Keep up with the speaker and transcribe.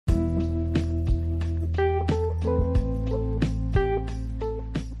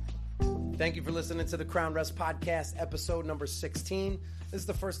Thank you for listening to the Crown Rest Podcast, episode number 16. This is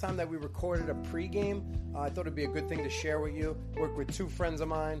the first time that we recorded a pregame. I thought it'd be a good thing to share with you. Work with two friends of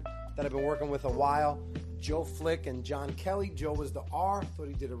mine that I've been working with a while, Joe Flick and John Kelly. Joe was the R. Thought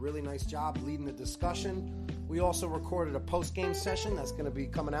he did a really nice job leading the discussion. We also recorded a post-game session that's going to be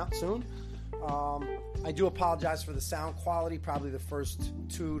coming out soon. I do apologize for the sound quality. Probably the first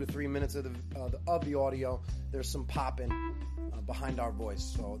 2 to 3 minutes of the audio, there's some popping behind our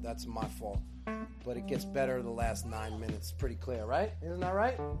voice, so that's my fault. But it gets better the last 9 minutes. Pretty clear, right? Isn't that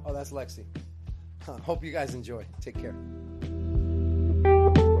right? Oh, that's Lexi. Hope you guys enjoy. Take care.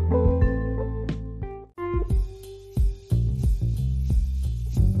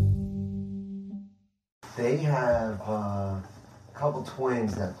 They have a couple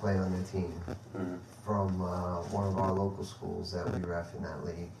twins that play on the team from one of our local schools that we ref in that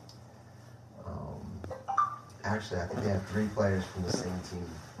league. Actually, I think they have 3 players from the same team.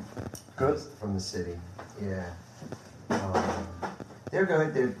 Good. From the city, yeah. They're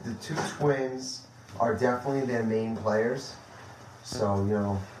good. The 2 twins are definitely their main players. So, you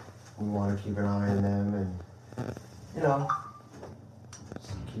know, we want to keep an eye on them and, you know,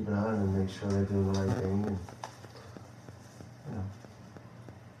 just keep an eye on them and make sure they're doing the right thing. And, you know.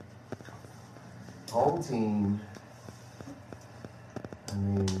 Home team, I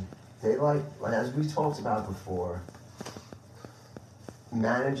mean, they like, as we talked about before,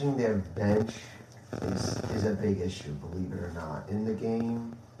 managing their bench is a big issue, believe it or not. In the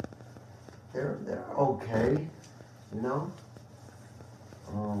game, they're okay, you know?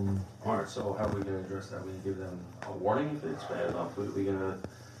 Alright, so how are we going to address that? We give them a warning if it's bad enough? Are we going to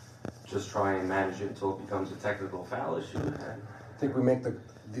just try and manage it until it becomes a technical foul issue? I think we make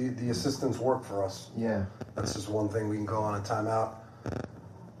the assistants work for us. Yeah. That's just one thing. We can go on a timeout.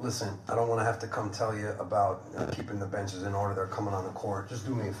 Listen, I don't want to have to come tell you about keeping the benches in order. They're coming on the court. Just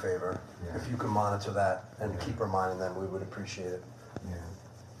do me a favor. Yeah. If you can monitor that and keep reminding them, we would appreciate it.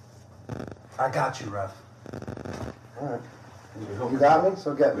 Yeah. I got you, ref. All right. You got me?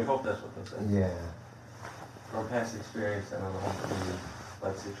 So get me. We hope that's what they're saying. Yeah. From past experience, and on the home team,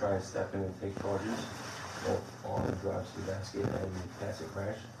 let's say try to step in and take charges, both on drives to the basket and pass and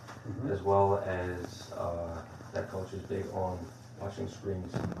crash, as well as that coach is big on watching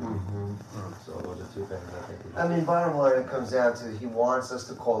screens. So those are 2 things I think. I mean, bottom line, it comes down to he wants us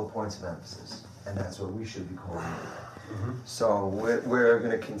to call the points of emphasis, and that's what we should be calling it. So we're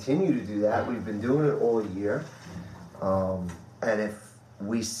going to continue to do that. We've been doing it all year, and if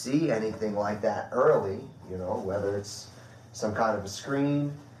we see anything like that early, you know, whether it's some kind of a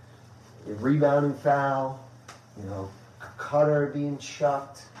screen, a rebounding foul, you know, cutter being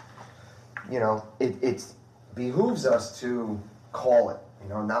chucked, you know, it behooves us to call it, you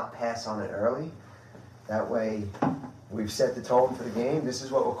know, not pass on it early. That way we've set the tone for the game. This is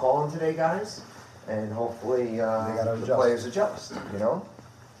what we're calling today, guys. And hopefully the players adjust, you know?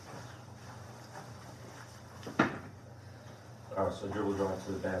 All right, so dribble drive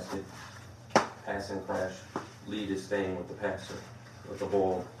to the basket, pass and crash. Lead is staying with the passer. Let the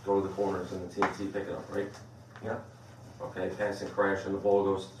ball go to the corners and the TNT pick it up, right? Yeah. Okay, pass and crash, and the ball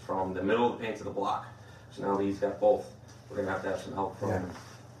goes from the middle of the paint to the block. So now Lee's got both. We're going to have some help from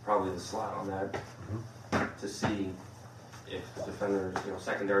probably the slot on that to see if the defender, you know,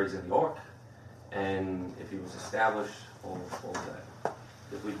 secondary's in the arc, and if he was established, all of that.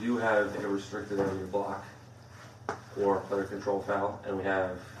 If we do have a restricted area block or player control foul, and we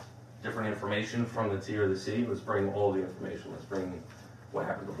have different information from the T or the C, let's bring all the information. Let's bring what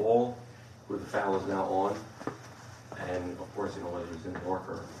happened to the ball, who the foul is now on, and of course, you know, whether he's in the arc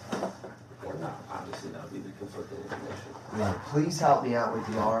or not. Obviously, that would be the conflicting information. Yeah, please help me out with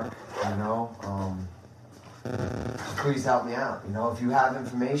the arc, you know. Please help me out. You know, if you have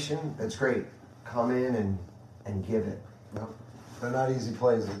information, that's great. Come in and give it. Yep. They're not easy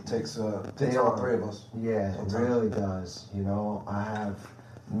plays. It takes all 3 of us. Yeah, sometimes. It really does. You know, I have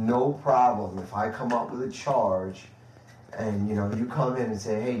no problem if I come up with a charge and, you know, you come in and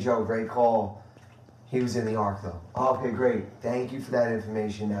say, hey, Joe, great call. He was in the arc, though. Okay, great. Thank you for that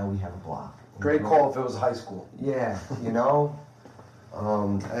information. Now we have a block. Great call if it was high school. Yeah, you know.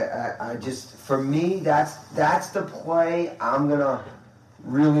 I just, for me, that's the play I'm going to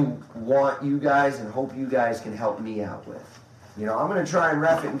really want you guys and hope you guys can help me out with. You know, I'm going to try and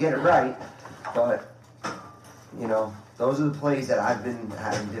ref it and get it right, but, you know, those are the plays that I've been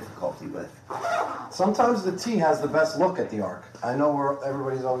having difficulty with. Sometimes the T has the best look at the arc. I know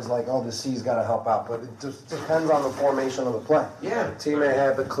everybody's always like, oh, the C's got to help out, but it just depends on the formation of the play. Yeah. The T may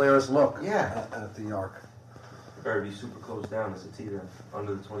have the clearest look at the arc. Better be super closed down as a T then,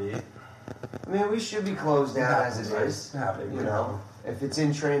 under the 28. I mean, we should be closed down as it is. Yeah, you know. If it's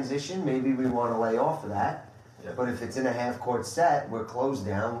in transition, maybe we want to lay off of that. Yeah. But if it's in a half-court set, we're closed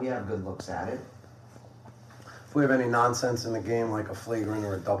down, we have good looks at it. If we have any nonsense in the game, like a flagrant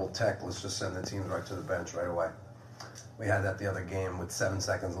or a double tech, let's just send the teams right to the bench right away. We had that the other game with 7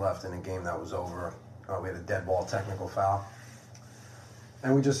 seconds left in a game that was over. We had a dead ball technical foul.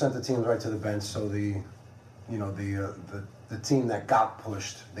 And we just sent the teams right to the bench so the team that got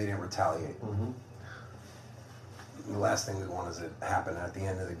pushed, they didn't retaliate. Mm-hmm. The last thing we want is it happen at the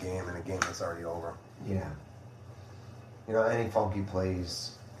end of the game in a game that's already over. Yeah. Any funky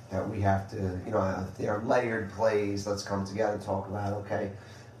plays that we have to, if they're layered plays, let's come together and talk about, okay,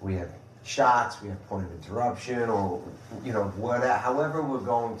 we have shots, we have point of interruption, or, whatever, however we're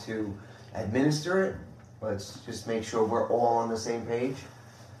going to administer it, let's just make sure we're all on the same page.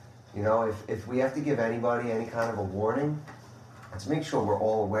 If we have to give anybody any kind of a warning, let's make sure we're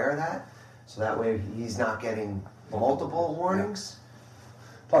all aware of that, so that way he's not getting multiple warnings.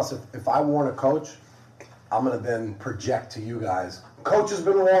 Plus, if I warn a coach, I'm going to then project to you guys, coach has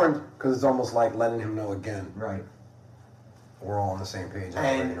been warned, because it's almost like letting him know again. Right. We're all on the same page.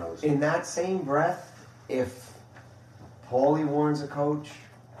 And knows. In that same breath, if Paulie warns a coach,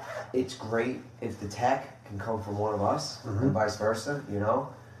 it's great if the tech can come from one of us, and vice versa,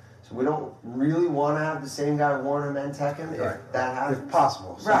 So we don't really want to have the same guy warn him and tech him if that happens. If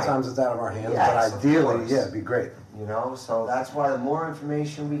possible. Sometimes it's out of our hands, Yes, but ideally, it'd be great. So that's why the more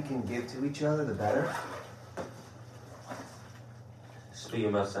information we can give to each other, the better. Speaking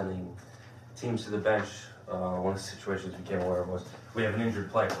about sending teams to the bench, one of the situations we came aware of was we have an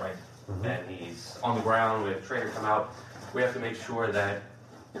injured player, right? And he's on the ground, we have a trainer come out. We have to make sure that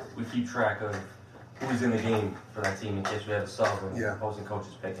we keep track of who's in the game for that team in case we have a sub and opposing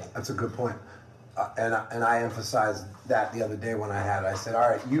coaches picking. That's a good point. And I emphasized that the other day when I said, all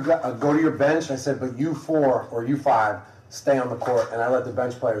right, you go to your bench. I said, but you 4 or you 5 stay on the court. And I let the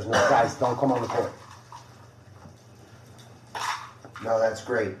bench players know, guys, don't come on the court. No, that's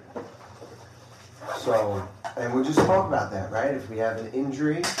great. So, and we'll just talk about that, right? If we have an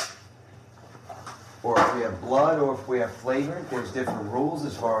injury, or if we have blood, or if we have flagrant, there's different rules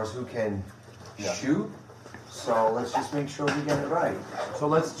as far as who can shoot. So let's just make sure we get it right. So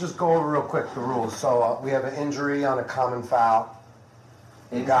let's just go over real quick the rules. So we have an injury on a common foul.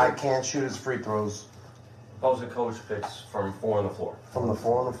 The guy can't shoot his free throws. Opposing coach picks from 4 on the floor. From the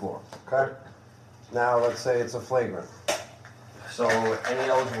 4 on the floor. Okay? Now let's say it's a flagrant. So any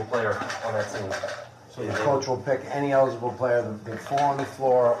eligible player on that team. So the coach will pick any eligible player, the 4 on the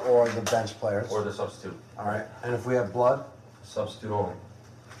floor or the bench players. Or the substitute. All right. And if we have blood? Substitute only.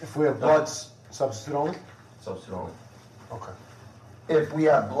 If we have blood, substitute only? Substitute only. Okay. If we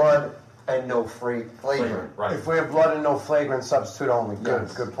have blood and no flagrant. Right. If we have blood and no flagrant, substitute only. Good,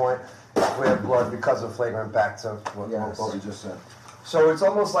 Yes. good point. If we have blood because of flagrant, back to what you just said. So it's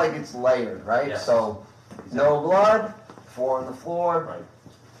almost like it's layered, right? Yes. So no blood, 4 on the floor. Right.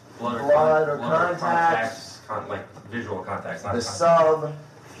 Blood or contacts. Like visual contacts, not The contacts. sub,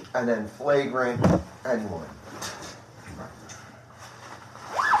 and then flagrant, anyone.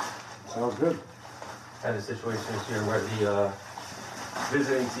 Sounds good. Had a situation this year where the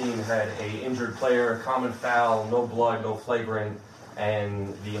visiting team had a injured player, common foul, no blood, no flagrant,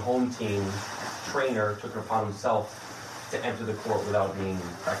 and the home team trainer took it upon himself to enter the court without being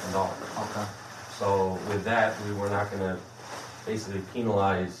beckoned off. Okay. So with that, we were not going to basically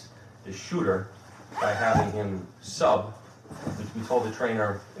penalize the shooter by having him sub. We told the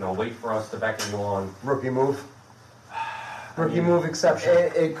trainer, wait for us to beckon you on. Rookie move. Rookie move exception.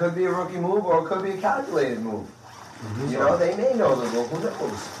 It could be a rookie move or it could be a calculated move. They may know the rule. Who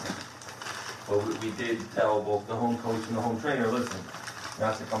knows? But we did tell both the home coach and the home trainer, listen,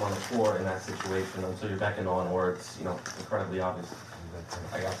 not to come on the floor in that situation until you're beckoned on or it's, incredibly obvious.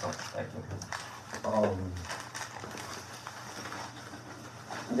 I got something. Thank you.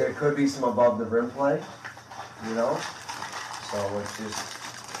 There could be some above the rim play, so let's just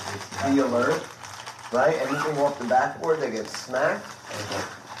be alert, right? Anything off the backboard that gets smacked,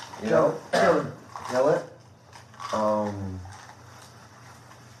 kill it.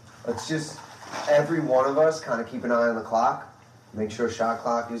 Let's just, every one of us kind of keep an eye on the clock, make sure shot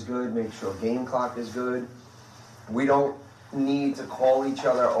clock is good, make sure game clock is good. We don't need to call each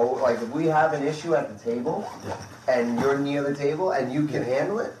other over. Like if we have an issue at the table and you're near the table and you can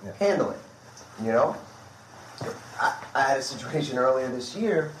handle it, handle it. I had a situation earlier this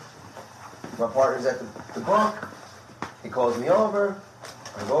year. My partner's at the book. He calls me over.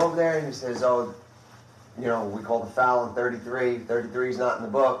 I go over there and he says, we call the foul on 33. 33 is not in the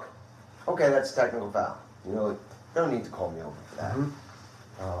book. Okay, that's a technical foul. You don't need to call me over for that.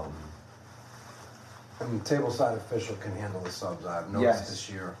 And the tableside official can handle the subs. I've noticed Yes. this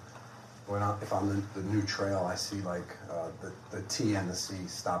year. If I'm the new trail, I see like the T and the C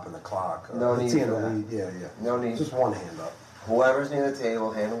stopping the clock. No the need T for and the that. lead. Yeah. No need. Just one hand up. Whoever's near the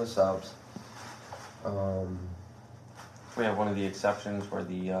table, handle the subs. We have one of the exceptions where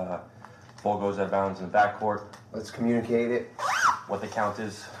the ball goes out of bounds in the backcourt. Let's communicate it. What the count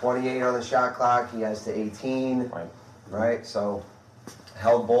is. 28 on the shot clock. He has to 18. Right. Right. So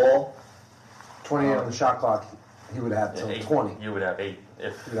held ball. 28 on the shot clock. He would have till 20. You would have 8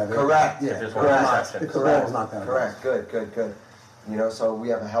 if. Correct. Yeah. If Correct. If the ball was not that. Correct. Good. You know, so we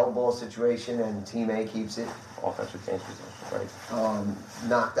have a held ball situation, and Team A keeps it. Offensive change possession. Right.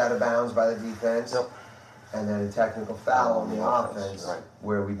 Knocked out of bounds by the defense. Yep. And then a technical foul on the offense, right.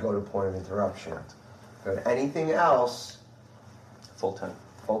 where we go to point of interruption. Good. Anything else? Full 10.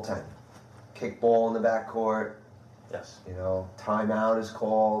 Full 10. Kick ball in the backcourt. Yes. You know, timeout is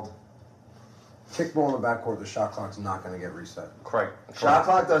called. Kickball in the backcourt, the shot clock's not going to get reset. Correct. Shot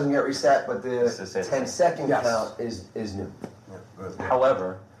clock doesn't get reset, but the It's the same 10-second Yes. count is new. Yeah, good.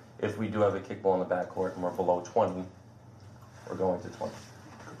 However, if we do have a kickball in the backcourt and we're below 20, we're going to 20.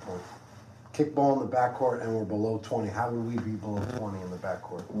 Good point. Kickball in the backcourt and we're below 20. How would we be below 20 in the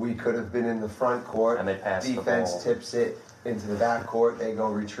backcourt? We could have been in the front court. And they pass the Defense ball. tips it into the backcourt. They go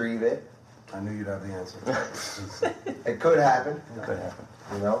retrieve it. I knew you'd have the answer. It could happen. It could happen.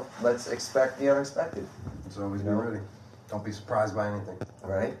 You know, let's expect the unexpected. So always be ready. Don't be surprised by anything.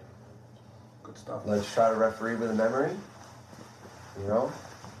 Right? Good stuff. Let's try to referee with a memory. You know,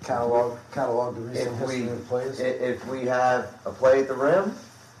 Catalog the recent history of plays. if we have a play at the rim,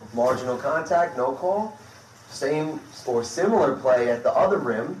 marginal contact, no call. Same or similar play at the other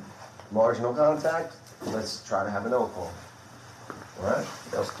rim, marginal contact. Let's try to have a no call. All right?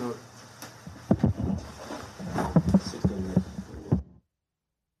 Let's do it. 16 minutes.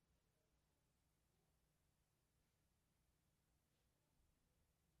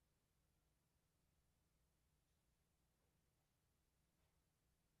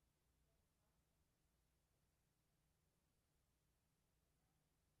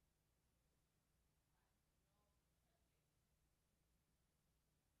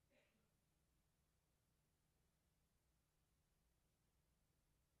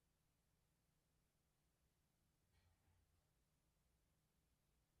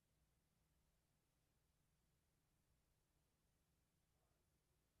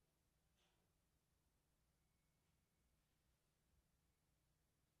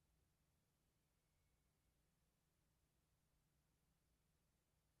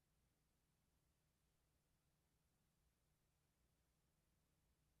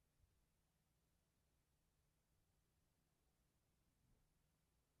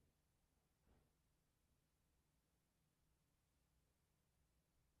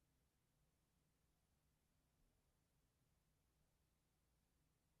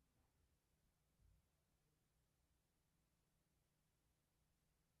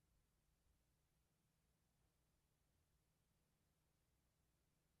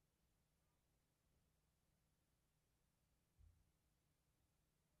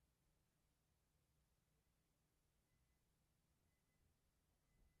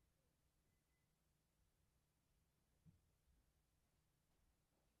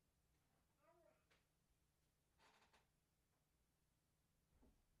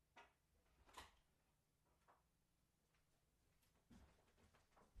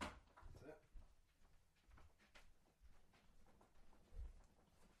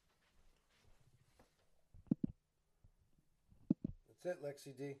 That's it,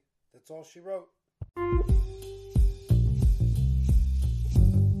 Lexi D. That's all she wrote.